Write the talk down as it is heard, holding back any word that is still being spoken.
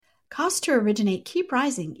Costs to originate keep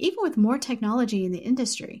rising even with more technology in the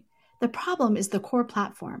industry. The problem is the core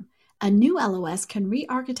platform. A new LOS can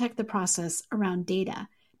re-architect the process around data,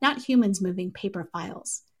 not humans moving paper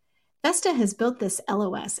files. Vesta has built this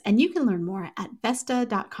LOS, and you can learn more at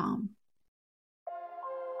Vesta.com.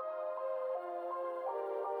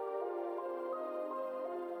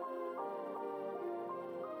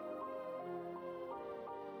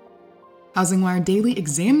 HousingWire Daily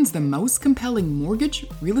examines the most compelling mortgage,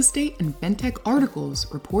 real estate, and fintech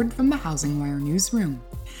articles reported from the HousingWire newsroom.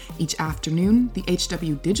 Each afternoon, the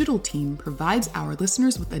HW Digital team provides our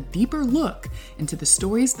listeners with a deeper look into the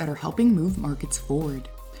stories that are helping move markets forward.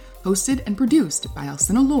 Hosted and produced by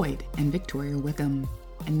Alcina Lloyd and Victoria Wickham.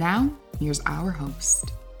 And now, here's our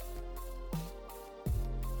host.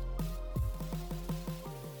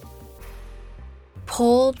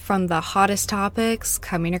 Pulled from the hottest topics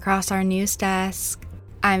coming across our news desk,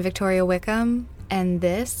 I'm Victoria Wickham, and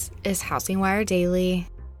this is HousingWire Daily.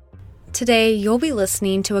 Today, you'll be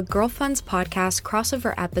listening to a Girlfunds podcast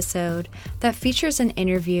crossover episode that features an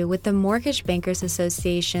interview with the Mortgage Bankers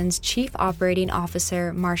Association's Chief Operating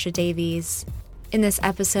Officer, Marcia Davies. In this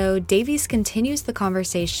episode, Davies continues the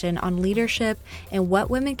conversation on leadership and what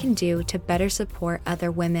women can do to better support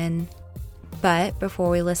other women. But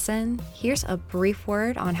before we listen, here's a brief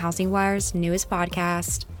word on HousingWire's newest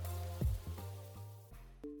podcast.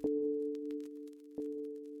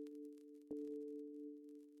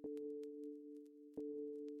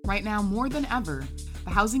 Right now, more than ever,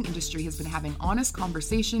 the housing industry has been having honest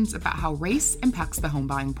conversations about how race impacts the home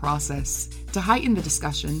buying process. To heighten the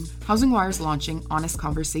discussion, HousingWire is launching Honest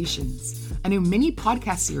Conversations, a new mini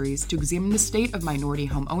podcast series to examine the state of minority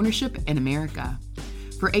home ownership in America.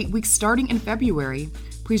 For 8 weeks starting in February,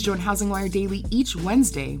 please join HousingWire Daily each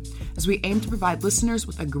Wednesday as we aim to provide listeners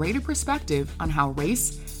with a greater perspective on how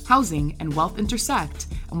race, housing, and wealth intersect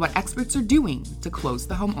and what experts are doing to close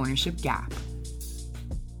the home ownership gap.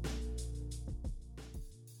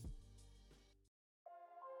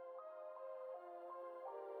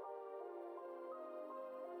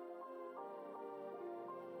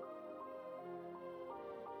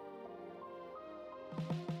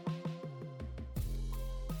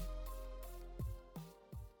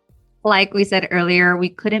 Like we said earlier, we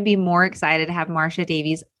couldn't be more excited to have Marcia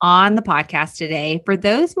Davies on the podcast today. For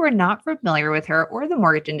those who are not familiar with her or the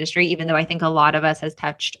mortgage industry, even though I think a lot of us has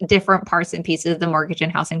touched different parts and pieces of the mortgage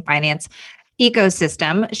and housing finance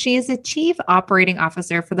ecosystem, she is the Chief Operating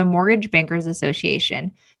Officer for the Mortgage Bankers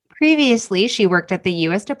Association. Previously, she worked at the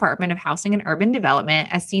U.S. Department of Housing and Urban Development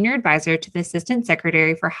as Senior Advisor to the Assistant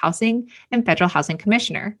Secretary for Housing and Federal Housing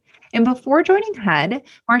Commissioner. And before joining HUD,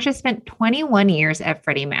 Marcia spent 21 years at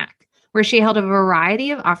Freddie Mac, where she held a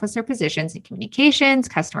variety of officer positions in communications,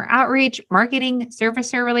 customer outreach, marketing,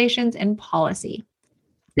 servicer relations, and policy.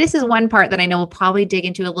 This is one part that I know we'll probably dig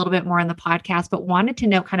into a little bit more on the podcast, but wanted to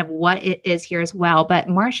know kind of what it is here as well. But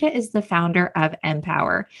Marcia is the founder of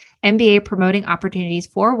MBA, MBA promoting opportunities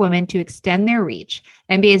for women to extend their reach.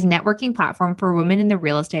 MBA's networking platform for women in the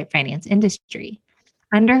real estate finance industry.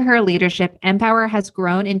 Under her leadership, MBA has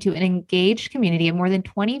grown into an engaged community of more than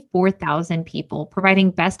 24,000 people,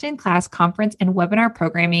 providing best-in-class conference and webinar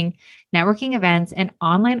programming, networking events, and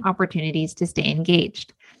online opportunities to stay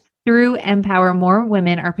engaged. Through MBA, more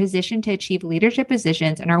women are positioned to achieve leadership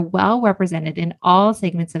positions and are well represented in all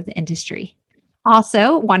segments of the industry.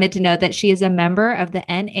 Also, wanted to note that she is a member of the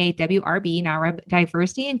NAWRB,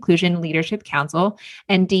 Diversity, Inclusion, Leadership Council,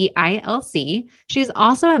 and DILC. She is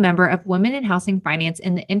also a member of Women in Housing Finance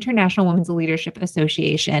in the International Women's Leadership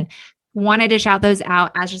Association. Wanted to shout those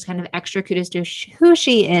out as just kind of extra kudos to who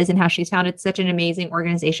she is and how she's founded such an amazing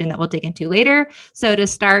organization that we'll dig into later. So to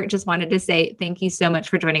start, just wanted to say thank you so much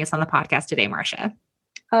for joining us on the podcast today, Marcia.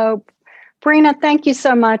 Oh, Brina, thank you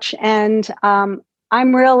so much. And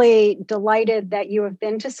I'm really delighted that you have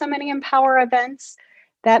been to so many Empower events.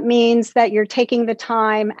 That means that you're taking the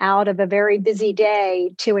time out of a very busy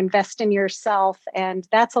day to invest in yourself. And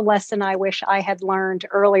that's a lesson I wish I had learned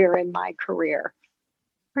earlier in my career.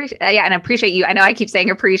 And I appreciate you. I know I keep saying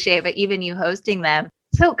appreciate, but even you hosting them.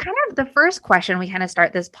 So kind of the first question we kind of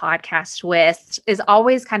start this podcast with is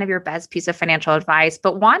always kind of your best piece of financial advice,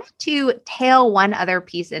 but wanted to tail one other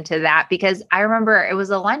piece into that because I remember it was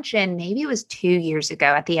a luncheon, maybe it was 2 years ago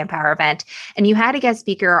at the Empower event, and you had a guest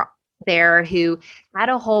speaker there who had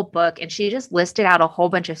a whole book and she just listed out a whole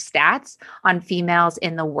bunch of stats on females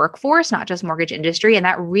in the workforce, not just mortgage industry. And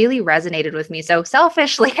that really resonated with me. So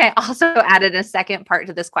selfishly, I also added a second part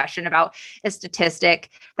to this question about a statistic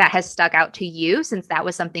that has stuck out to you, since that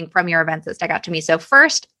was something from your events that stuck out to me. So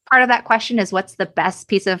first, part of that question is, what's the best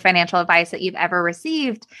piece of financial advice that you've ever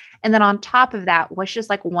received? And then on top of that, what's just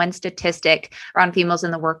like one statistic around females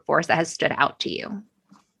in the workforce that has stood out to you?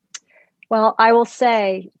 Well, I will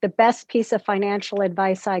say the best piece of financial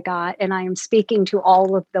advice I got, and I am speaking to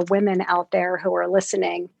all of the women out there who are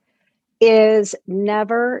listening, is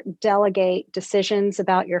never delegate decisions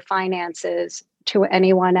about your finances to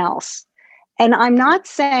anyone else. And I'm not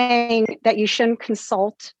saying that you shouldn't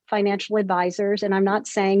consult financial advisors, and I'm not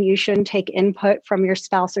saying you shouldn't take input from your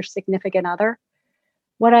spouse or significant other.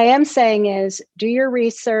 What I am saying is do your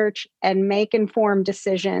research and make informed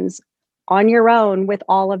decisions on your own with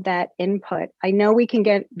all of that input. I know we can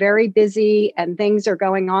get very busy and things are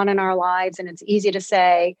going on in our lives, and it's easy to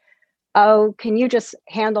say, oh, can you just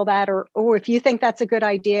handle that? Or, oh, if you think that's a good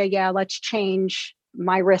idea, yeah, let's change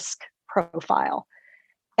my risk profile.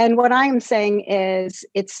 And what I'm saying is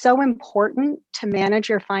it's so important to manage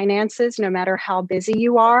your finances no matter how busy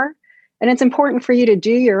you are. And it's important for you to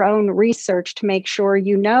do your own research to make sure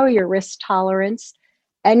you know your risk tolerance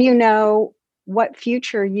and you know what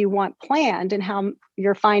future you want planned and how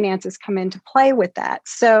your finances come into play with that.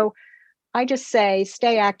 So I just say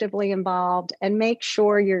stay actively involved and make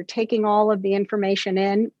sure you're taking all of the information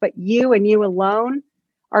in, but you and you alone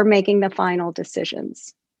are making the final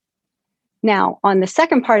decisions. Now, on the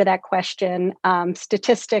second part of that question,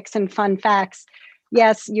 statistics and fun facts.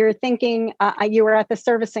 Yes, you're thinking you were at the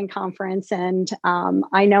servicing conference, and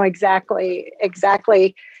I know exactly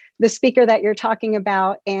the speaker that you're talking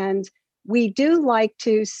about. And we do like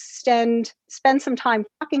to spend some time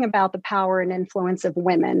talking about the power and influence of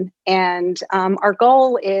women. And our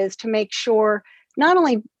goal is to make sure not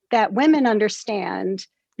only that women understand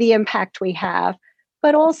the impact we have,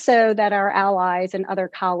 but also that our allies and other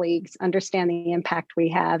colleagues understand the impact we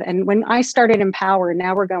have. And when I started Empower,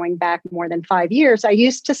 now we're going back more than 5 years, I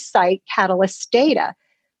used to cite Catalyst data,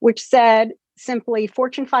 which said simply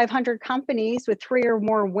Fortune 500 companies with 3 or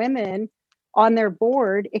more women on their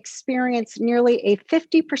board experience nearly a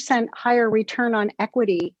 50% higher return on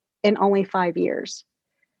equity in only 5 years.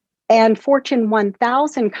 And Fortune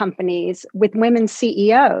 1000 companies with women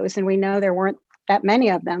CEOs, and we know there weren't that many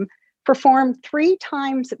of them, performed 3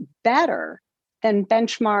 times better than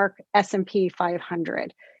benchmark S&P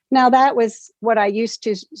 500. Now, that was what I used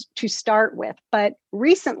to start with, but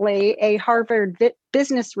recently a Harvard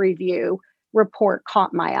Business Review report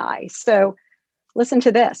caught my eye. So listen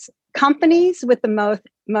to this. Companies with the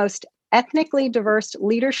most ethnically diverse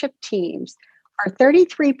leadership teams are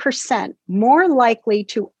 33% more likely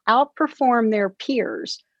to outperform their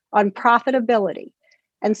peers on profitability.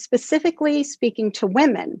 And specifically speaking to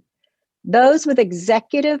women, those with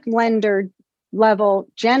executive level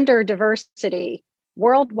gender diversity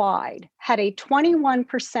worldwide had a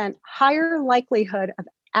 21% higher likelihood of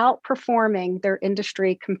outperforming their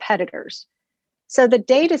industry competitors. So the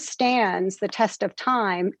data stands the test of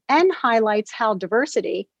time and highlights how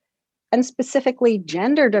diversity, and specifically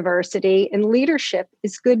gender diversity in leadership,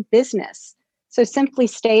 is good business. So simply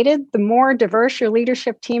stated, the more diverse your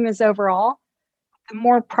leadership team is overall, the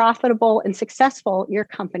more profitable and successful your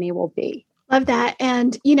company will be. Love that.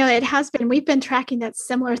 And, we've been tracking that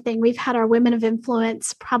similar thing. We've had our Women of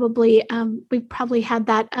Influence we've probably had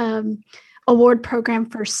that award program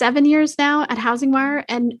for 7 years now at HousingWire.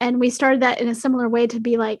 And we started that in a similar way to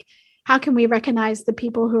be like, how can we recognize the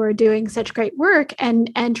people who are doing such great work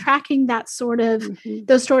and tracking that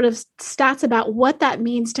those sort of stats about what that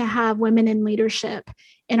means to have women in leadership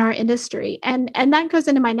in our industry. And that goes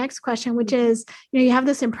into my next question, which is, you have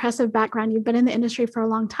this impressive background. You've been in the industry for a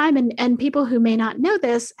long time. And people who may not know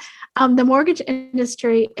this, the mortgage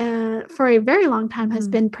industry for a very long time has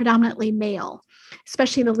been predominantly male,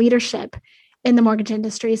 especially the leadership in the mortgage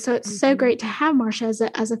industry. So it's so great to have Marcia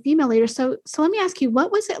as a female leader. So let me ask you,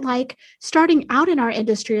 what was it like starting out in our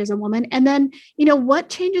industry as a woman? And then, what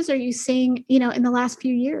changes are you seeing, in the last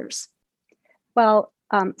few years? Well,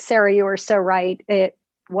 Sarah, you are so right. It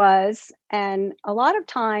was, and a lot of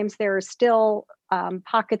times there are still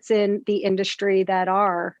pockets in the industry that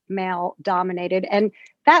are male dominated. And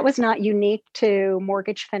that was not unique to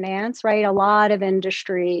mortgage finance, right? A lot of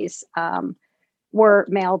industries were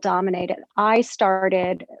male dominated. I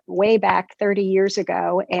started way back 30 years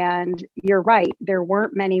ago, and you're right, there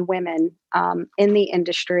weren't many women in the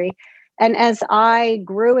industry. And as I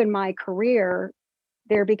grew in my career,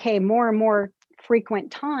 there became more and more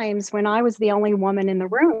frequent times when I was the only woman in the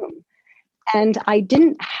room. And I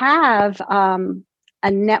didn't have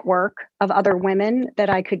a network of other women that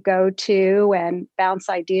I could go to and bounce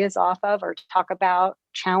ideas off of or talk about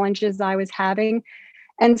challenges I was having.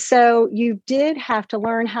 And so you did have to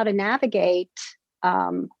learn how to navigate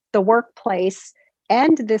the workplace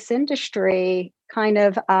end this industry kind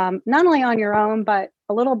of not only on your own, but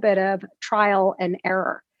a little bit of trial and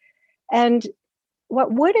error. And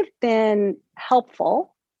what would have been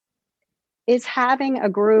helpful is having a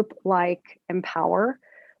group like Empower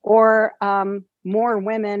or more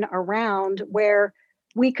women around where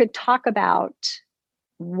we could talk about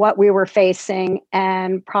what we were facing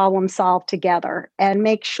and problem solve together and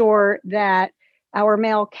make sure that our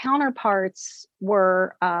male counterparts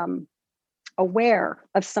were aware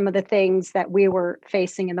of some of the things that we were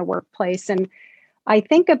facing in the workplace. And I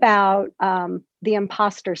think about the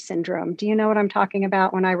imposter syndrome. Do you know what I'm talking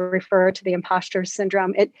about when I refer to the imposter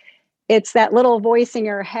syndrome? It's that little voice in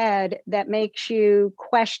your head that makes you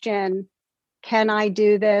question, can I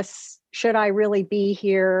do this? Should I really be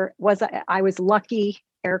here? I was lucky,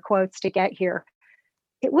 air quotes, to get here.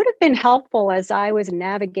 It would have been helpful as I was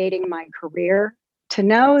navigating my career to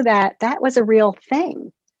know that that was a real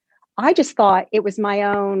thing. I just thought it was my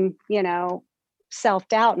own,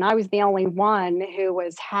 self-doubt, and I was the only one who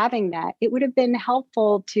was having that. It would have been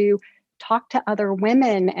helpful to talk to other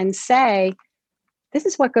women and say, this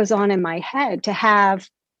is what goes on in my head, to have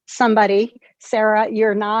somebody, Sarah,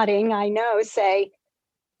 you're nodding, I know, say,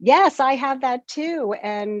 yes, I have that too.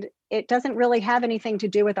 And it doesn't really have anything to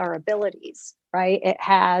do with our abilities, right? It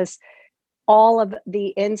has all of the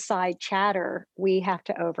inside chatter we have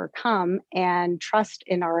to overcome and trust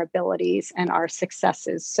in our abilities and our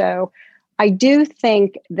successes. So I do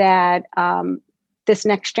think that this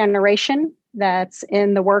next generation that's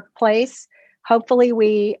in the workplace, hopefully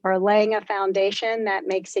we are laying a foundation that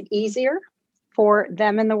makes it easier for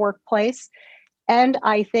them in the workplace. And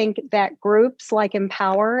I think that groups like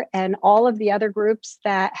Empower and all of the other groups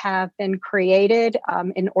that have been created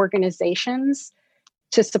in organizations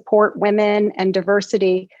to support women and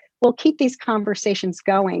diversity will keep these conversations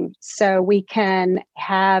going so we can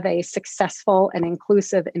have a successful and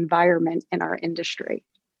inclusive environment in our industry.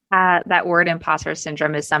 That word imposter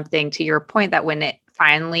syndrome is something, to your point, that when it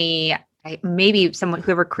finally, maybe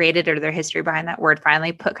whoever created it or their history behind that word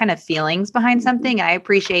finally put kind of feelings behind something. And I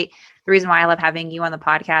appreciate the reason why I love having you on the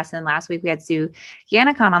podcast. And last week we had Sue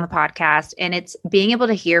Yannicon on the podcast, and it's being able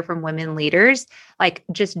to hear from women leaders, like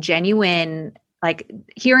just genuine, like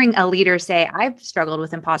hearing a leader say, I've struggled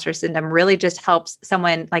with imposter syndrome, really just helps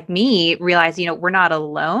someone like me realize, we're not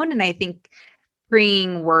alone. And I think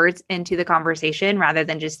bringing words into the conversation rather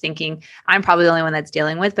than just thinking I'm probably the only one that's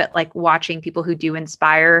dealing with, but like watching people who do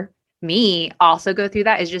inspire me also go through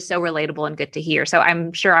that is just so relatable and good to hear. So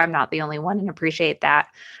I'm sure I'm not the only one, and appreciate that.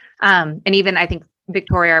 And even I think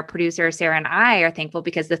Victoria, our producer, Sarah, and I are thankful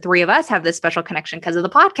because the three of us have this special connection because of the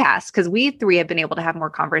podcast, because we three have been able to have more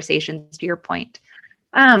conversations, to your point.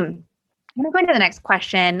 I'm going to go into the next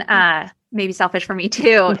question. Maybe selfish for me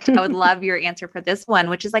too. I would love your answer for this one,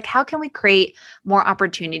 which is like, how can we create more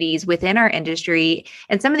opportunities within our industry?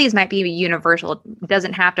 And some of these might be universal. It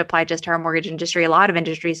doesn't have to apply just to our mortgage industry. A lot of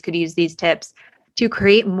industries could use these tips to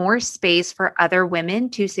create more space for other women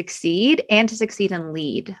to succeed and to succeed and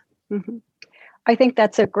lead. Mm-hmm. I think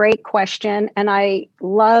that's a great question. And I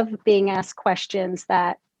love being asked questions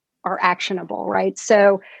that are actionable, right?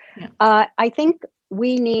 So I think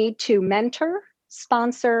we need to mentor,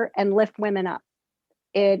 sponsor, and lift women up.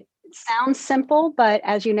 It sounds simple, but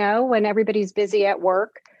as you know, when everybody's busy at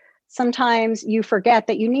work, sometimes you forget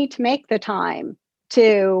that you need to make the time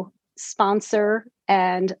to sponsor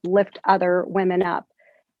and lift other women up.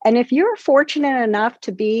 And if you're fortunate enough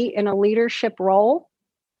to be in a leadership role,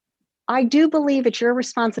 I do believe it's your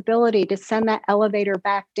responsibility to send that elevator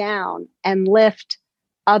back down and lift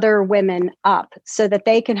other women up so that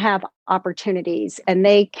they can have opportunities and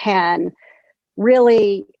they can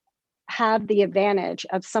really have the advantage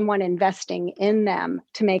of someone investing in them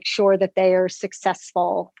to make sure that they are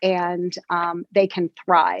successful and they can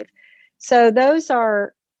thrive. So those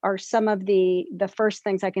are some of the first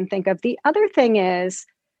things I can think of. The other thing is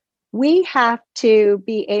we have to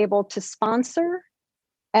be able to sponsor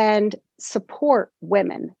and support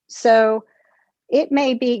women. So it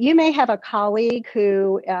may be, you may have a colleague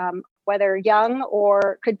who, whether young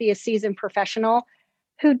or could be a seasoned professional,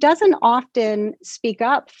 who doesn't often speak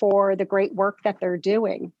up for the great work that they're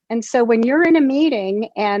doing. And so when you're in a meeting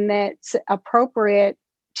and it's appropriate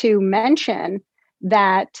to mention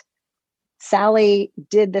that Sally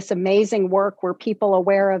did this amazing work, were people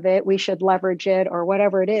aware of it, we should leverage it, or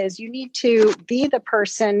whatever it is, you need to be the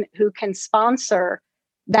person who can sponsor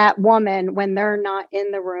that woman when they're not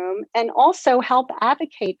in the room and also help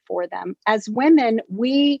advocate for them. As women,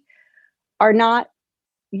 we are not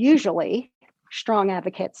usually strong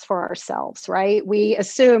advocates for ourselves, right? We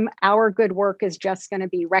assume our good work is just going to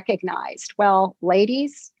be recognized. Well,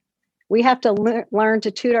 ladies, We have to learn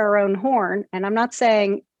to toot our own horn. And I'm not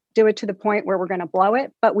saying do it to the point where we're going to blow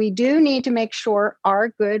it, but we do need to make sure our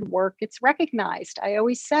good work gets recognized. I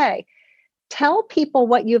always say, tell people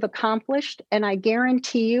what you've accomplished, and I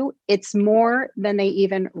guarantee you it's more than they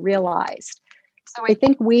even realized. So I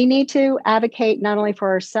think we need to advocate not only for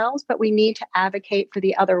ourselves, but we need to advocate for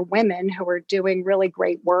the other women who are doing really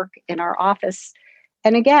great work in our office.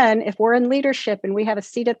 And again, if we're in leadership and we have a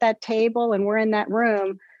seat at that table and we're in that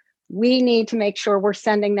room, we need to make sure we're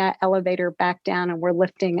sending that elevator back down and we're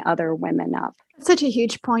lifting other women up. Such a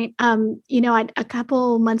huge point. A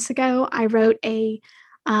couple months ago, I wrote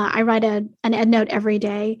I write an EndNote every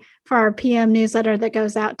day for our PM newsletter that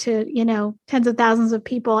goes out to, tens of thousands of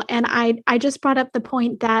people. And I just brought up the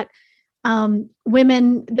point that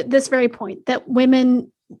women, this very point, that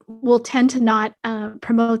women will tend to not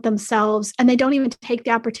promote themselves, and they don't even take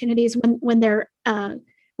the opportunities when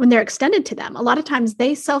they're extended to them. A lot of times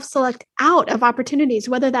they self-select out of opportunities,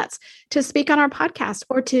 whether that's to speak on our podcast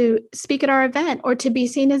or to speak at our event or to be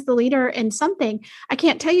seen as the leader in something. I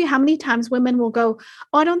can't tell you how many times women will go,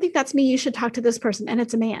 "Oh, I don't think that's me. You should talk to this person." And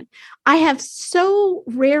it's a man. I have so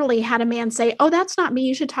rarely had a man say, "Oh, that's not me.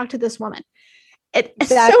 You should talk to this woman." It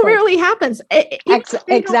so rarely happens.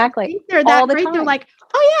 Exactly. They're that great. They're like,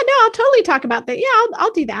 "Oh yeah, no, I'll totally talk about that. Yeah,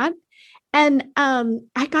 I'll do that." And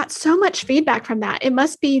I got so much feedback from that. It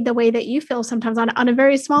must be the way that you feel sometimes on a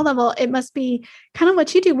very small level. It must be kind of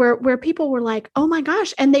what you do, where people were like, "Oh my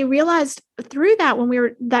gosh," and they realized through that when we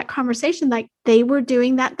were that conversation, like they were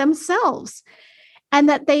doing that themselves, and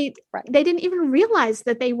that they didn't even realize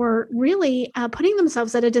that they were really putting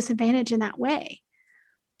themselves at a disadvantage in that way.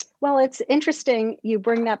 Well, it's interesting you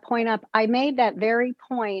bring that point up. I made that very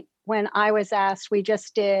point when I was asked. We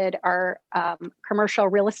just did our commercial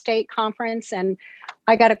real estate conference, and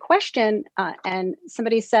I got a question and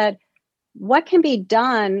somebody said, what can be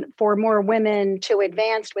done for more women to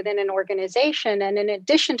advance within an organization? And in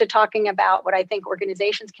addition to talking about what I think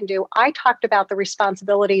organizations can do, I talked about the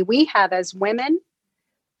responsibility we have as women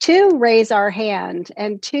to raise our hand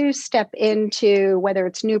and to step into whether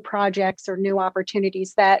it's new projects or new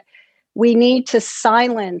opportunities, that we need to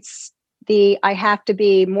silence I have to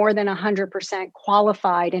be more than 100%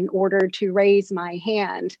 qualified in order to raise my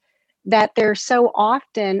hand, that there's so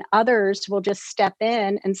often others will just step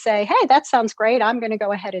in and say, "Hey, that sounds great. I'm going to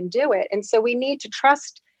go ahead and do it." And so we need to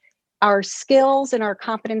trust our skills and our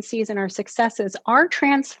competencies and our successes are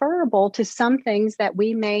transferable to some things that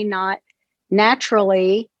we may not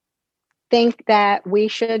naturally think that we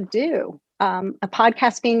should do. A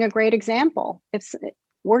podcast being a great example. If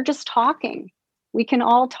we're just talking, we can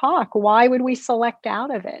all talk. Why would we select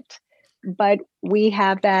out of it? But we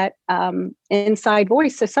have that inside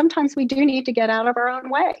voice. So sometimes we do need to get out of our own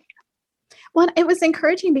way. Well, it was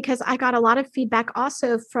encouraging because I got a lot of feedback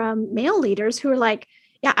also from male leaders who were like,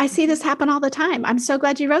 "Yeah, I see this happen all the time. I'm so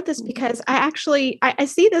glad you wrote this because I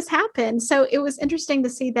see this happen." So it was interesting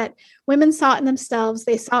to see that women saw it in themselves,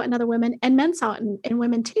 they saw it in other women, and men saw it in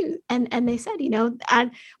women too. And they said,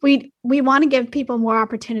 we want to give people more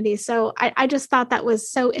opportunities. So I just thought that was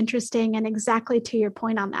so interesting and exactly to your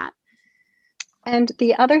point on that. And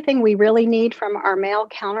the other thing we really need from our male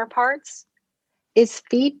counterparts is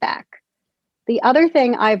feedback. The other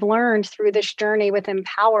thing I've learned through this journey with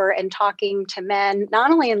Empower and talking to men,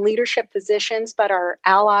 not only in leadership positions, but our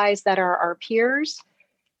allies that are our peers,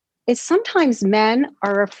 is sometimes men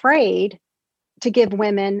are afraid to give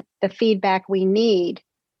women the feedback we need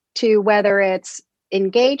to, whether it's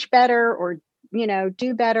engage better or,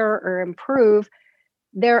 do better or improve.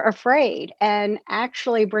 They're afraid. And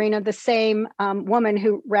actually, Brina, the same woman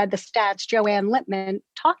who read the stats, Joanne Lippman,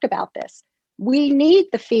 talked about this. We need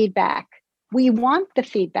the feedback. We want the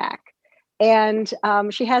feedback. And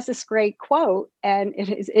she has this great quote, and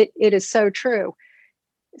it is so true.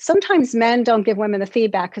 Sometimes men don't give women the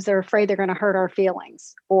feedback because they're afraid they're going to hurt our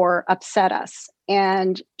feelings or upset us.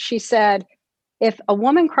 And she said, if a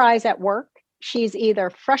woman cries at work, she's either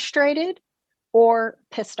frustrated or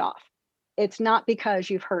pissed off. It's not because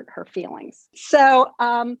you've hurt her feelings. So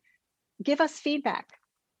give us feedback.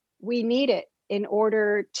 We need it in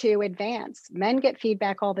order to advance. Men get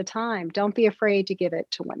feedback all the time. Don't be afraid to give it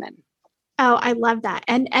to women. Oh, I love that.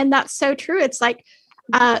 And that's so true. It's like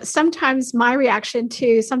sometimes my reaction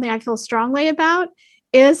to something I feel strongly about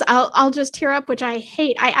is I'll just tear up, which I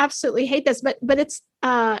hate. I absolutely hate this, but it's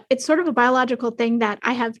sort of a biological thing that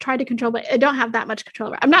I have tried to control, but I don't have that much control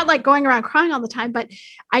over. I'm not like going around crying all the time, but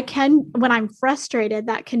I can, when I'm frustrated,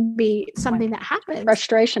 that can be something that happens.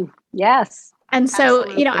 Frustration. Yes. And so,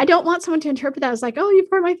 absolutely. I don't want someone to interpret that as like, "Oh, you've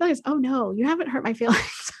hurt my feelings." Oh no, you haven't hurt my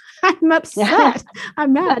feelings. I'm upset.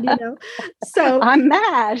 I'm mad, So I'm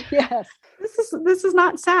mad. Yes. this is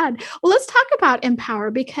not sad. Well, let's talk about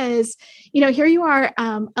Empower because, here you are,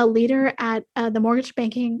 a leader at the Mortgage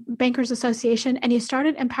Bankers Association, and you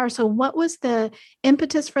started Empower. So what was the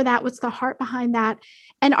impetus for that? What's the heart behind that?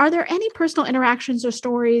 And are there any personal interactions or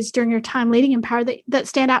stories during your time leading Empower that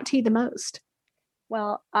stand out to you the most?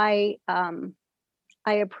 Well, I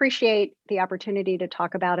appreciate the opportunity to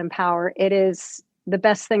talk about Empower. It is the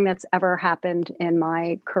best thing that's ever happened in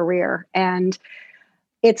my career. And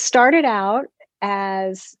it started out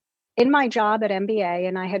as in my job at MBA,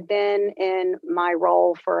 and I had been in my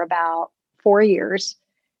role for about 4 years.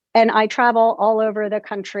 And I travel all over the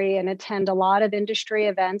country and attend a lot of industry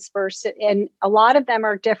events and a lot of them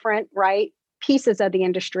are different, right? Pieces of the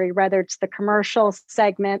industry, whether it's the commercial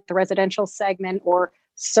segment, the residential segment, or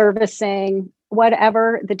servicing,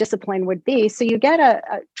 whatever the discipline would be. So you get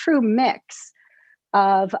a true mix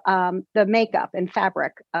of the makeup and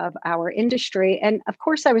fabric of our industry. And of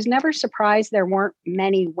course, I was never surprised there weren't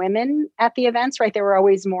many women at the events, right? There were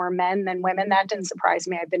always more men than women. That didn't surprise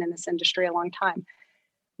me. I've been in this industry a long time.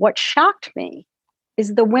 What shocked me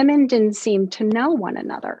is the women didn't seem to know one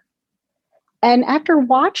another. And after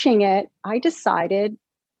watching it, I decided,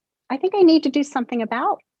 I think I need to do something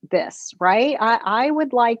about this, right? I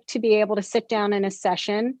would like to be able to sit down in a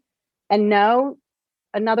session and know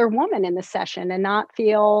another woman in the session and not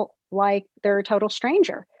feel like they're a total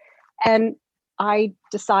stranger. And I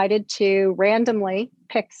decided to randomly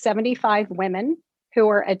pick 75 women who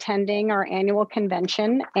are attending our annual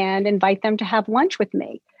convention and invite them to have lunch with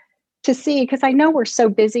me to see, because I know we're so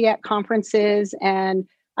busy at conferences, and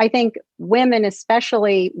I think women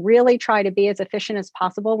especially really try to be as efficient as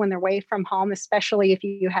possible when they're away from home, especially if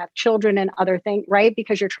you have children and other things, right?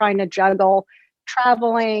 Because you're trying to juggle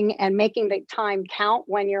traveling and making the time count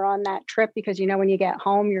when you're on that trip, because when you get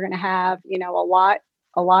home you're going to have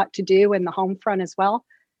a lot to do in the home front as well.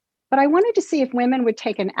 But I wanted to see if women would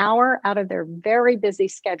take an hour out of their very busy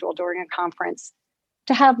schedule during a conference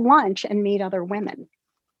to have lunch and meet other women.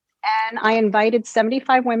 And I invited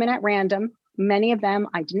 75 women at random. Many of them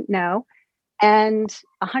I didn't know, and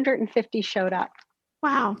 150 showed up.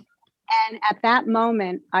 Wow. And at that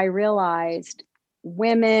moment I realized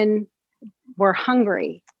women were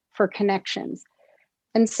hungry for connections.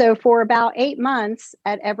 And so for about 8 months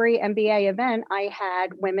at every MBA event, I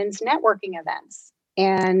had women's networking events.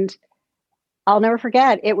 And I'll never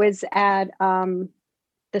forget, it was at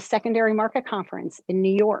the Secondary Market Conference in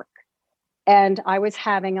New York. And I was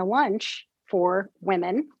having a lunch for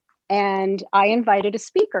women. And I invited a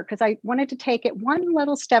speaker because I wanted to take it one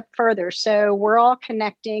little step further. So we're all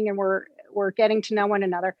connecting and we're getting to know one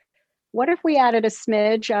another. What if we added a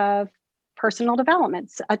smidge of personal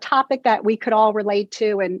development, a topic that we could all relate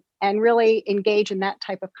to and really engage in that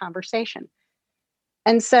type of conversation?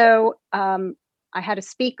 And so I had a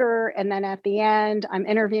speaker, and then at the end, I'm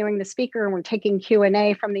interviewing the speaker and we're taking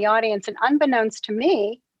Q&A from the audience. And unbeknownst to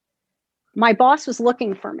me, my boss was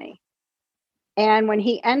looking for me. And when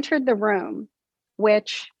he entered the room,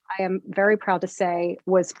 which I am very proud to say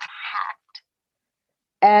was packed,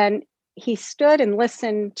 and he stood and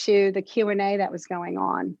listened to the Q&A that was going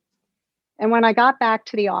on. And when I got back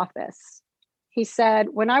to the office, he said,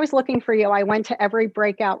 when I was looking for you, I went to every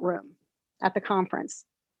breakout room at the conference.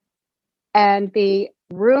 And the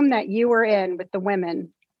room that you were in with the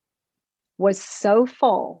women was so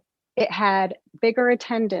full, it had bigger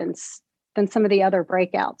attendance than some of the other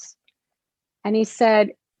breakouts. And he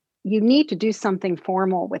said, you need to do something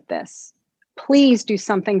formal with this. Please do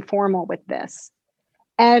something formal with this.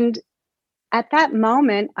 And at that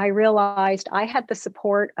moment, I realized I had the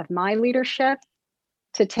support of my leadership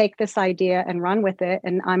to take this idea and run with it.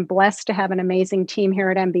 And I'm blessed to have an amazing team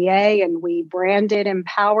here at MBA. And we branded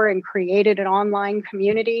Empower and created an online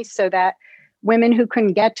community so that women who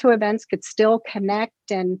couldn't get to events could still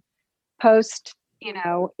connect and post,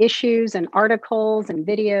 issues and articles and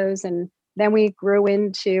videos. And then we grew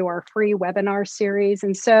into our free webinar series.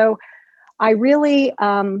 And so I really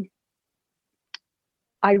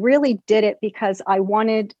did it because I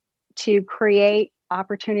wanted to create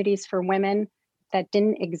opportunities for women that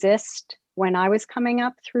didn't exist when I was coming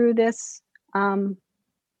up through this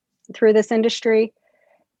industry.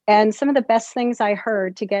 And some of the best things I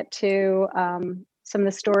heard, to get to some of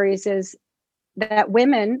the stories, is that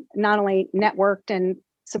women not only networked and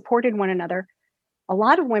supported one another, a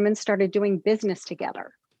lot of women started doing business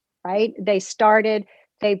together, right?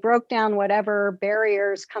 They broke down whatever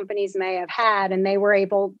barriers companies may have had, and they were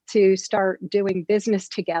able to start doing business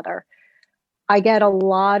together. I get a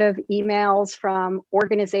lot of emails from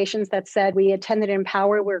organizations that said, we attended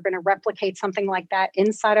Empower, we're going to replicate something like that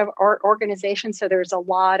inside of our organization. So there's a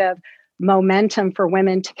lot of momentum for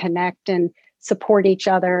women to connect and support each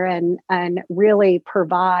other and really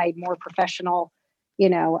provide more professional,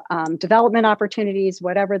 development opportunities,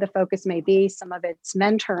 whatever the focus may be. Some of it's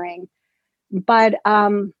mentoring. But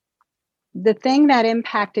the thing that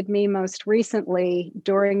impacted me most recently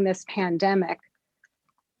during this pandemic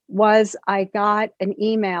was I got an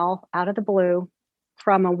email out of the blue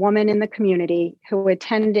from a woman in the community who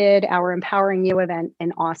attended our Empowering You event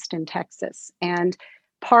in Austin, Texas. And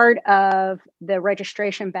part of the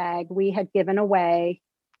registration bag, we had given away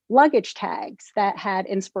luggage tags that had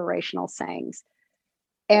inspirational sayings.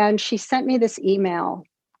 And she sent me this email,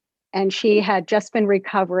 and she had just been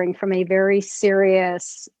recovering from a very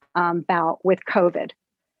serious bout with COVID.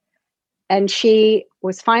 And she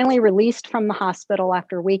was finally released from the hospital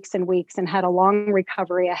after weeks and weeks and had a long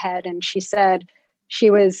recovery ahead. And she said she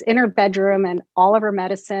was in her bedroom and all of her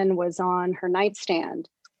medicine was on her nightstand.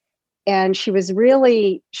 And she was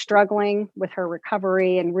really struggling with her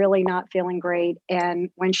recovery and really not feeling great. And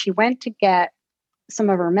when she went to get some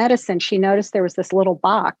of her medicine, she noticed there was this little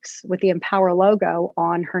box with the Empower logo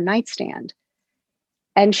on her nightstand.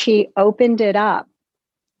 And she opened it up,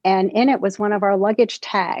 and in it was one of our luggage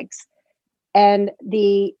tags. And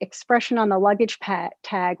the expression on the luggage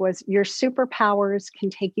tag was, your superpowers can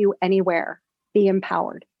take you anywhere. Be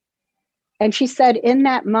empowered. And she said in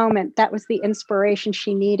that moment, that was the inspiration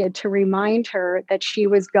she needed to remind her that she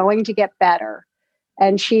was going to get better.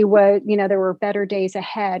 And she was, there were better days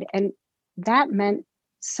ahead. And that meant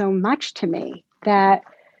so much to me, that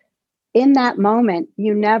in that moment,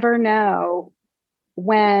 you never know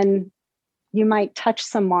when you might touch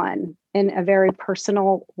someone in a very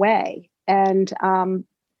personal way. And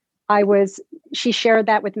she shared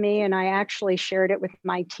that with me, and I actually shared it with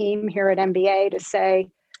my team here at MBA to say,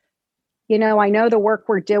 I know the work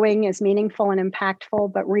we're doing is meaningful and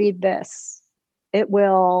impactful, but read this. It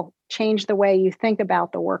will change the way you think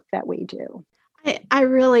about the work that we do. I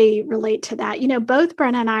really relate to that. Both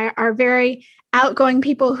Brenna and I are very outgoing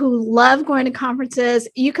people who love going to conferences.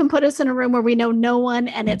 You can put us in a room where we know no one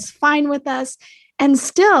and it's fine with us. And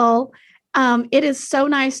still, it is so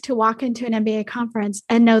nice to walk into an MBA conference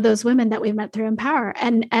and know those women that we met through Empower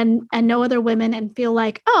and know other women and feel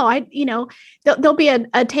like, there'll be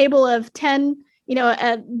a table of 10,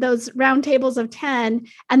 those round tables of 10,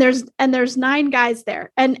 and there's 9 guys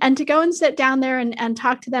there, and to go and sit down there and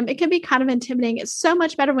talk to them, it can be kind of intimidating. It's so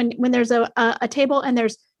much better when there's a table and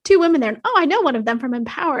there's 2 women there. And, I know one of them from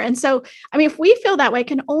Empower. And so, if we feel that way, I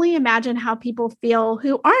can only imagine how people feel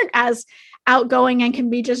who aren't as outgoing and can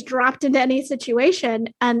be just dropped into any situation,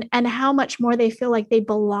 and how much more they feel like they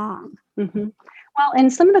belong. Mm-hmm. Well, in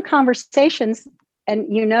some of the conversations, and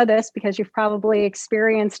this because you've probably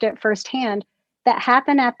experienced it firsthand, that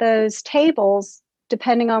happen at those tables,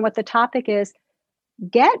 depending on what the topic is,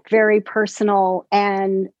 get very personal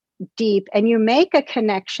and deep, and you make a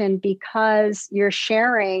connection because you're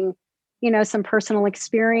sharing, some personal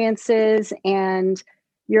experiences, and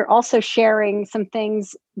you're also sharing some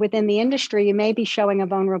things within the industry. You may be showing a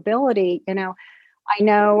vulnerability. I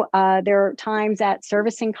know there are times at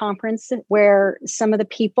servicing conferences where some of the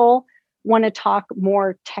people want to talk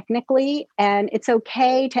more technically, and it's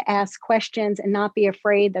okay to ask questions and not be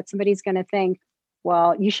afraid that somebody's going to think,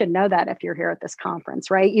 well, you should know that if you're here at this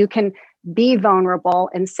conference, right? You can be vulnerable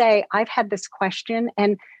and say, I've had this question,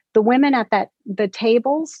 and the women at the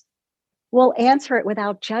tables will answer it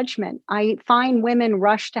without judgment. I find women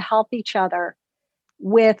rush to help each other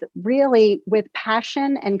with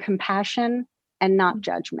passion and compassion and not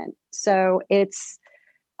judgment. So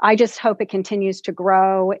I just hope it continues to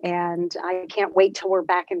grow, and I can't wait till we're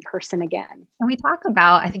back in person again. And we talk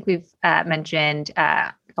about, I think we've mentioned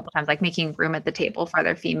a couple times, like making room at the table for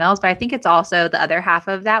other females, but I think it's also the other half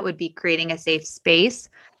of that would be creating a safe space.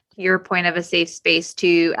 Your point of a safe space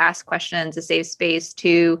to ask questions, a safe space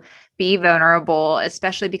to be vulnerable,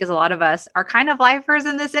 especially because a lot of us are kind of lifers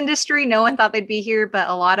in this industry. No one thought they'd be here, but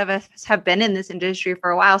a lot of us have been in this industry for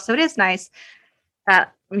a while. So it is nice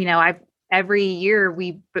that, every year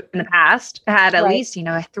in the past had at least,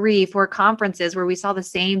 3-4 conferences where we saw the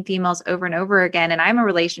same females over and over again. And I'm a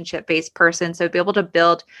relationship-based person. So be able to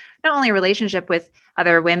build not only a relationship with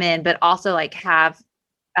other women, but also have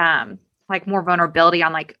more vulnerability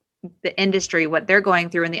on the industry, what they're going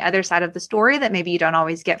through, and the other side of the story that maybe you don't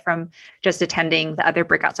always get from just attending the other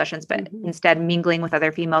breakout sessions, but instead mingling with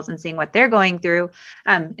other females and seeing what they're going through,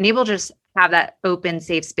 and able to just have that open,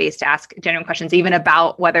 safe space to ask genuine questions, even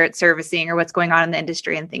about whether it's servicing or what's going on in the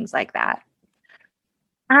industry and things like that.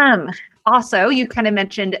 also, you kind of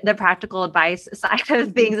mentioned the practical advice side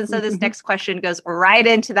of things. And so this next question goes right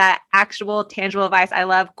into that actual tangible advice. I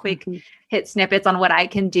love quick hit snippets on what I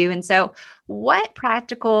can do. And so what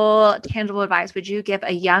practical, tangible advice would you give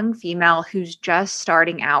a young female who's just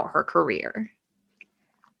starting out her career?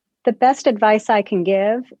 The best advice I can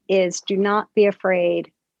give is do not be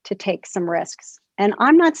afraid to take some risks. And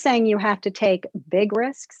I'm not saying you have to take big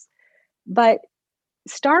risks, but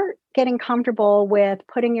start getting comfortable with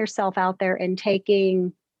putting yourself out there and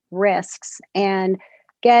taking risks and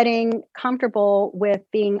getting comfortable with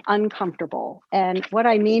being uncomfortable. And what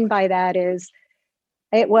I mean by that is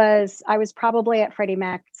I was probably at Freddie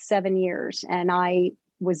Mac 7 years, and I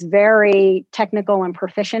was very technical and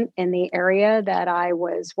proficient in the area that I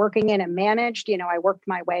was working in and managed. I worked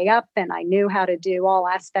my way up and I knew how to do all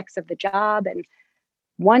aspects of the job. And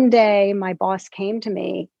one day my boss came to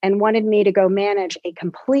me and wanted me to go manage a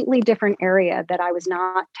completely different area that I was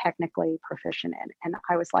not technically proficient in. And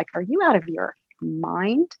I was like, are you out of your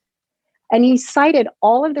mind? And he cited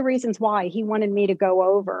all of the reasons why he wanted me to go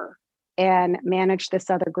over and manage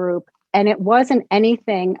this other group. And it wasn't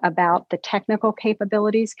anything about the technical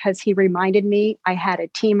capabilities, because he reminded me I had a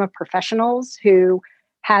team of professionals who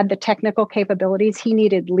had the technical capabilities. He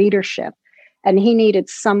needed leadership, and he needed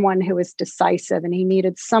someone who was decisive, and he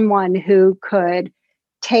needed someone who could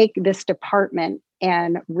take this department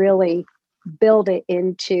and really build it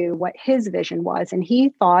into what his vision was. And he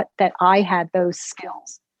thought that I had those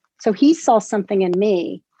skills. So he saw something in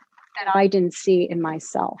me that I didn't see in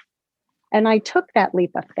myself. And I took that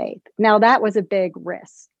leap of faith. Now, that was a big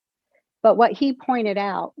risk. But what he pointed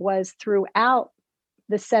out was throughout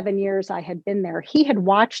the 7 years I had been there, he had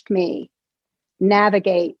watched me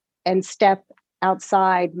navigate and step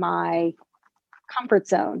outside my comfort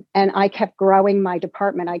zone. And I kept growing my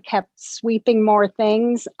department. I kept sweeping more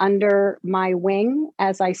things under my wing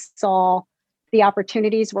as I saw the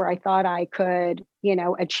opportunities where I thought I could,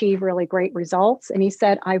 achieve really great results. And he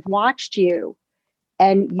said, I've watched you,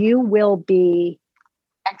 and you will be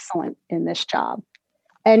excellent in this job.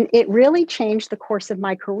 And it really changed the course of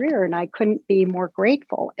my career, and I couldn't be more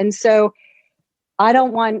grateful. And so I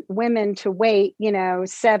don't want women to wait,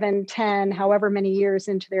 7, 10, however many years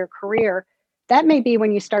into their career. That may be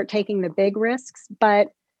when you start taking the big risks, but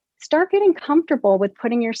start getting comfortable with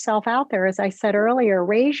putting yourself out there. As I said earlier,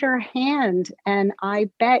 raise your hand, and I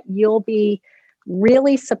bet you'll be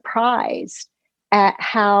really surprised at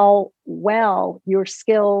how well your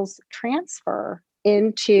skills transfer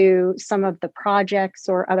into some of the projects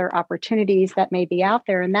or other opportunities that may be out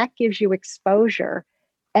there. And that gives you exposure,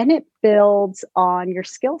 and it builds on your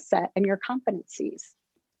skill set and your competencies.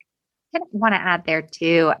 I want to add there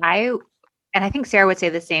too. And I think Sarah would say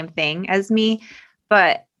the same thing as me,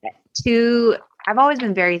 but I've always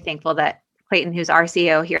been very thankful that Clayton, who's our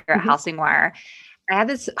CEO here at Housing Wire, I had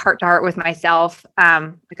this heart to heart with myself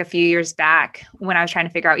like a few years back when I was trying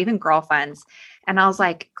to figure out even girl funds. And I was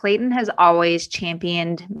like, Clayton has always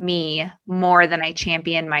championed me more than I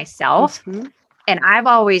champion myself. And I've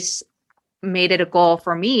always made it a goal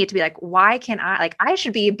for me to be like, why can't I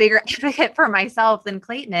should be a bigger advocate for myself than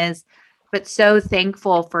Clayton is, but so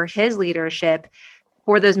thankful for his leadership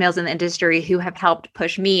for those males in the industry who have helped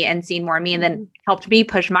push me and seen more of me, and then helped me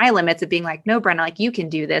push my limits of being like, no, Brenna, like you can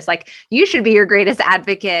do this. Like you should be your greatest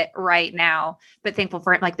advocate right now. But thankful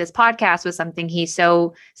for it. Like this podcast was something he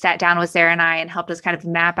so sat down with Sarah and I and helped us kind of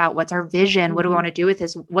map out what's our vision. What do we want to do with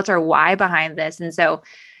this? What's our why behind this? And so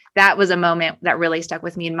that was a moment that really stuck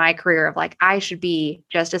with me in my career of like, I should be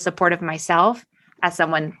just as supportive of myself as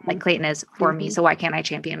someone like Clayton is for me. So why can't I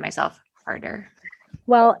champion myself harder?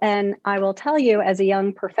 Well, and I will tell you, as a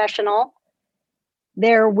young professional,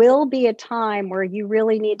 there will be a time where you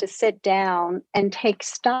really need to sit down and take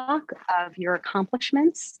stock of your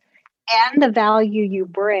accomplishments and the value you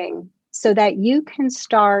bring, so that you can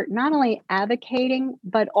start not only advocating,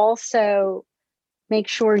 but also make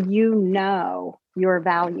sure you know your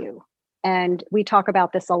value. And we talk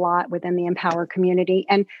about this a lot within the Empower community.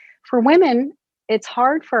 And for women, it's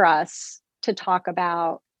hard for us to talk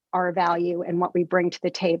about our value and what we bring to the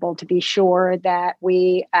table, to be sure that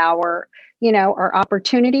our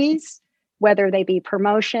opportunities, whether they be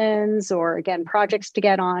promotions or again, projects to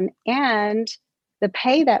get on, and the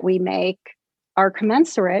pay that we make are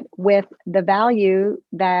commensurate with the value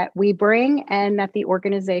that we bring and that the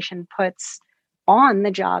organization puts on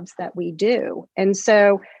the jobs that we do. And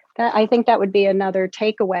so I think that would be another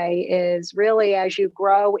takeaway, is really as you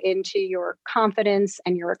grow into your confidence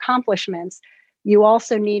and your accomplishments, you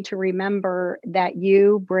also need to remember that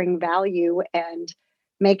you bring value, and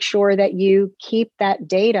make sure that you keep that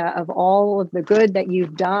data of all of the good that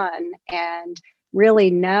you've done, and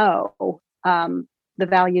really know the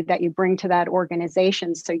value that you bring to that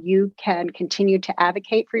organization so you can continue to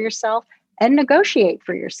advocate for yourself and negotiate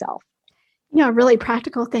for yourself. A really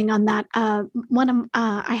practical thing on that.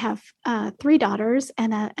 I have 3 daughters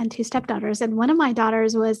and 2 stepdaughters, and one of my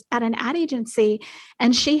daughters was at an ad agency,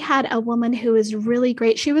 and she had a woman who was really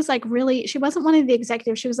great. She was like she wasn't one of the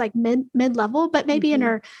executives. She was like mid level, but maybe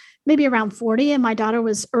maybe around 40, and my daughter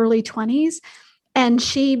was early 20s. And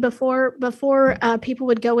she before people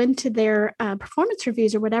would go into their performance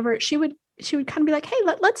reviews or whatever, she would kind of be like, hey,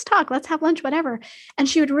 let's talk, let's have lunch, whatever, and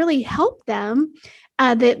she would really help them.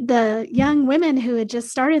 The young women who had just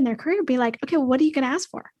started in their career be like, okay, well, what are you going to ask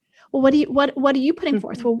for? Well, what are you putting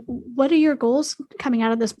forth? Well, what are your goals coming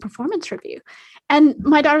out of this performance review? And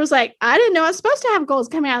my daughter was like, I didn't know I was supposed to have goals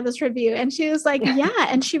coming out of this review. And she was like, yeah.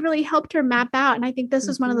 And she really helped her map out. And I think this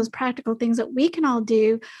is one of those practical things that we can all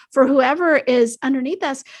do for whoever is underneath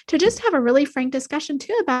us, to just have a really frank discussion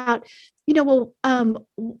too about,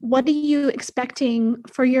 what are you expecting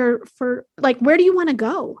for where do you want to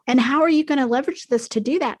go? And how are you going to leverage this to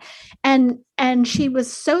do that? And she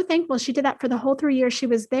was so thankful. She did that for the whole 3 years she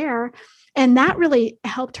was there. And that really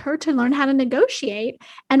helped her to learn how to negotiate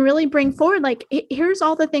and really bring forward, like, here's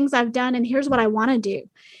all the things I've done and here's what I want to do.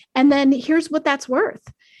 And then here's what that's worth.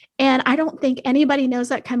 And I don't think anybody knows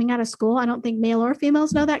that coming out of school. I don't think male or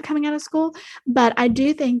females know that coming out of school. But I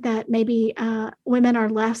do think that maybe women are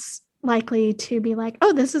less likely to be like,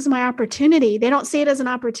 oh, this is my opportunity. They don't see it as an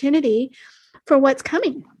opportunity for what's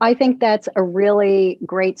coming. I think that's a really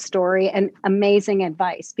great story and amazing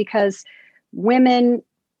advice, because women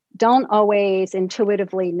don't always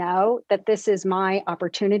intuitively know that this is my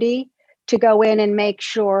opportunity to go in and make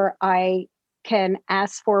sure I can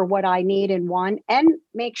ask for what I need and want, and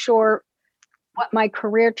make sure what my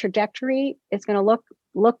career trajectory is going to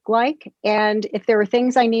look like. And if there are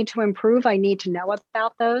things I need to improve, I need to know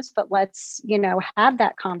about those, but let's, have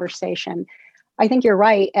that conversation. I think you're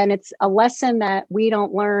right. And it's a lesson that we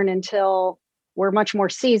don't learn until we're much more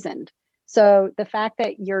seasoned. So the fact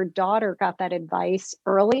that your daughter got that advice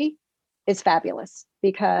early is fabulous,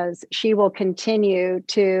 because she will continue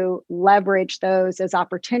to leverage those as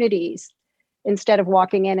opportunities instead of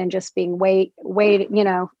walking in and just being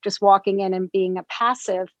just walking in and being a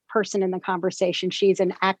passive person in the conversation. She's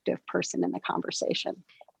an active person in the conversation.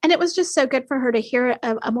 And it was just so good for her to hear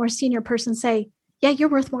a more senior person say, yeah, you're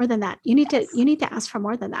worth more than that. You need to ask for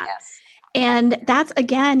more than that. Yes. And that's,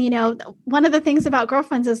 again, one of the things about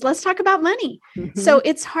girlfriends is let's talk about money. Mm-hmm. So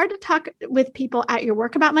it's hard to talk with people at your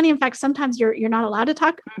work about money. In fact, sometimes you're not allowed to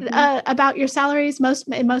talk about your salaries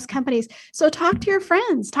in most companies. So talk to your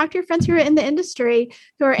friends who are in the industry,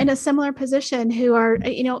 who are in a similar position, who are,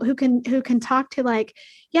 who can talk to, like,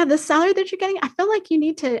 yeah, this salary that you're getting, I feel like you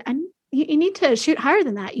need to shoot higher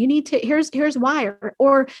than that. You need to, here's why,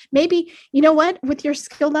 or maybe, with your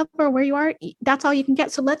skill level or where you are, that's all you can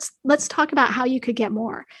get. So let's talk about how you could get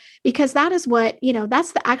more, because that is what,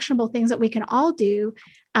 that's the actionable things that we can all do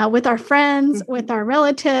with our friends, with our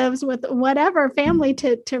relatives, with whatever family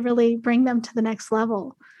to really bring them to the next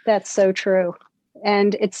level. That's so true.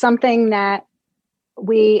 And it's something that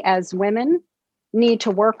we as women need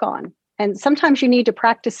to work on. And sometimes you need to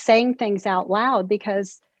practice saying things out loud,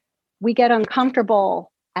 because we get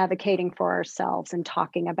uncomfortable advocating for ourselves and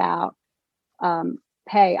talking about,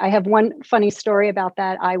 hey, I have one funny story about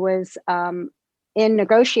that. I was in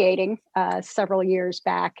negotiating several years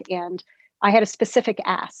back, and I had a specific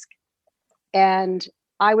ask, and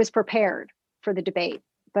I was prepared for the debate,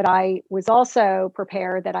 but I was also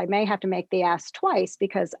prepared that I may have to make the ask twice,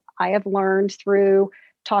 because I have learned through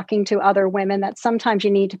talking to other women that sometimes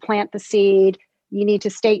you need to plant the seed. You need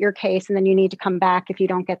to state your case, and then you need to come back if you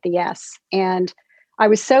don't get the yes. And I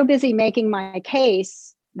was so busy making my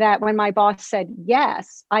case that when my boss said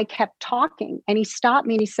yes, I kept talking, and he stopped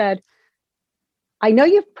me and he said, I know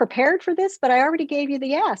you've prepared for this, but I already gave you the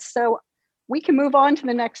yes. So we can move on to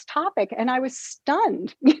the next topic. And I was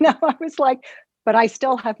stunned. I was like, but I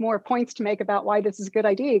still have more points to make about why this is a good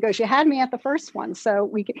idea. He goes, you had me at the first one. So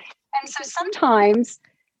we can. And so sometimes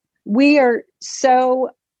we are so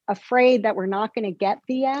afraid that we're not going to get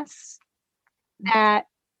the yes, that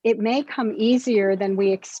it may come easier than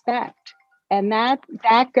we expect. And that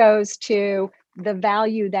goes to the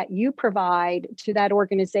value that you provide to that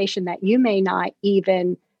organization that you may not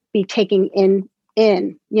even be taking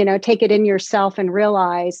take it in yourself and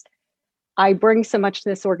realize, I bring so much to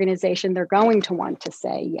this organization, they're going to want to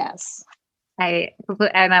say yes. I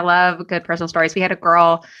love good personal stories. We had a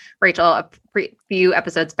girl, Rachel, a few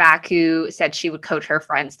episodes back, who said she would coach her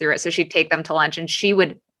friends through it. So she'd take them to lunch, and she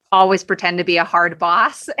would always pretend to be a hard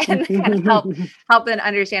boss and kind of help them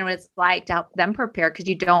understand what it's like to help them prepare, because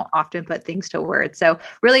you don't often put things to words. So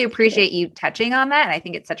really appreciate you touching on that. And I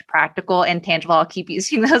think it's such practical and tangible. I'll keep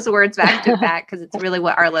using those words back to back because it's really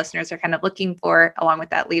what our listeners are kind of looking for, along with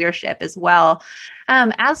that leadership as well.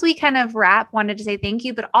 As we kind of wrap, wanted to say thank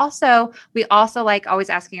you, but also we also like always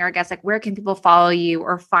asking our guests, like, where can people follow you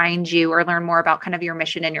or find you or learn more about kind of your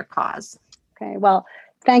mission and your cause? Okay, well,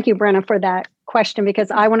 thank you, Brenna, for that question,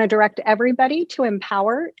 because I want to direct everybody to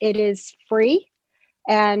Empower. It is free.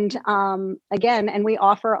 And and we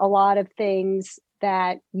offer a lot of things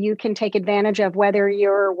that you can take advantage of, whether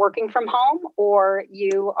you're working from home or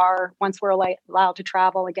you are, once we're allowed to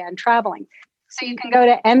travel again, traveling. So you can go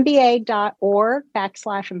to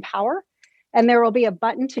mba.org/empower, and there will be a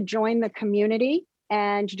button to join the community,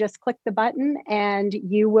 and you just click the button and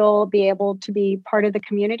you will be able to be part of the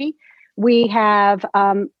community. We have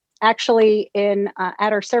actually at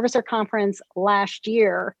our servicer conference last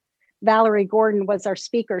year, Valerie Gordon was our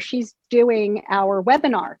speaker. She's doing our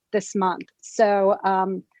webinar this month. So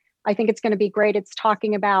I think it's going to be great. It's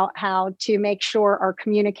talking about how to make sure our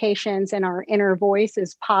communications and our inner voice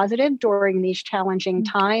is positive during these challenging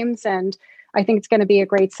times. And I think it's going to be a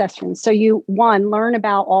great session. So learn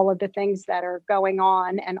about all of the things that are going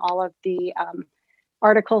on and all of the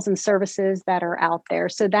articles and services that are out there.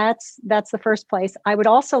 So that's the first place. I would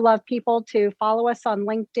also love people to follow us on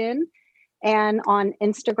LinkedIn and on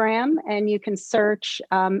Instagram, and you can search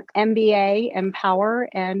MBA Empower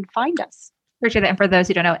and find us. Appreciate that. And for those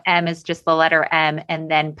who don't know, M is just the letter M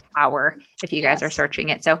and then power if you guys are searching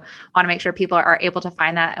it. So I want to make sure people are able to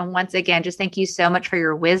find that. And once again, just thank you so much for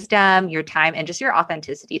your wisdom, your time, and just your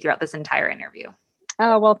authenticity throughout this entire interview.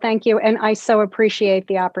 Oh, well, thank you. And I so appreciate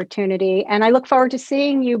the opportunity. And I look forward to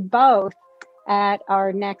seeing you both at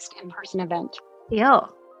our next in-person event.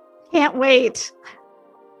 Deal. Can't wait.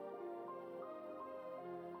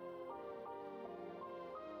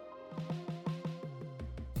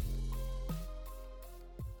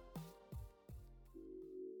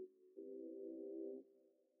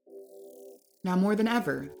 Now more than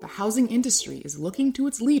ever, the housing industry is looking to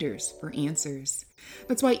its leaders for answers.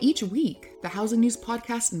 That's why each week, the Housing News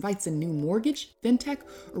Podcast invites a new mortgage, fintech,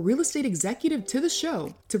 or real estate executive to the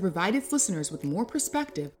show to provide its listeners with more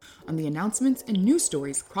perspective on the announcements and news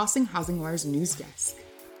stories crossing HousingWire's news desk.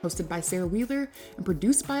 Hosted by Sarah Wheeler and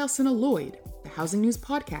produced by Alcina Lloyd, the Housing News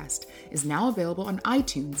Podcast is now available on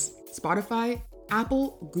iTunes, Spotify,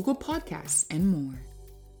 Apple, Google Podcasts, and more.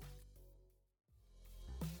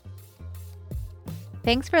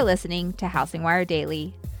 Thanks for listening to Housing Wire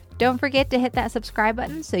Daily. Don't forget to hit that subscribe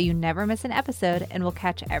button so you never miss an episode, and we'll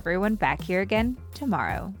catch everyone back here again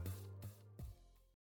tomorrow.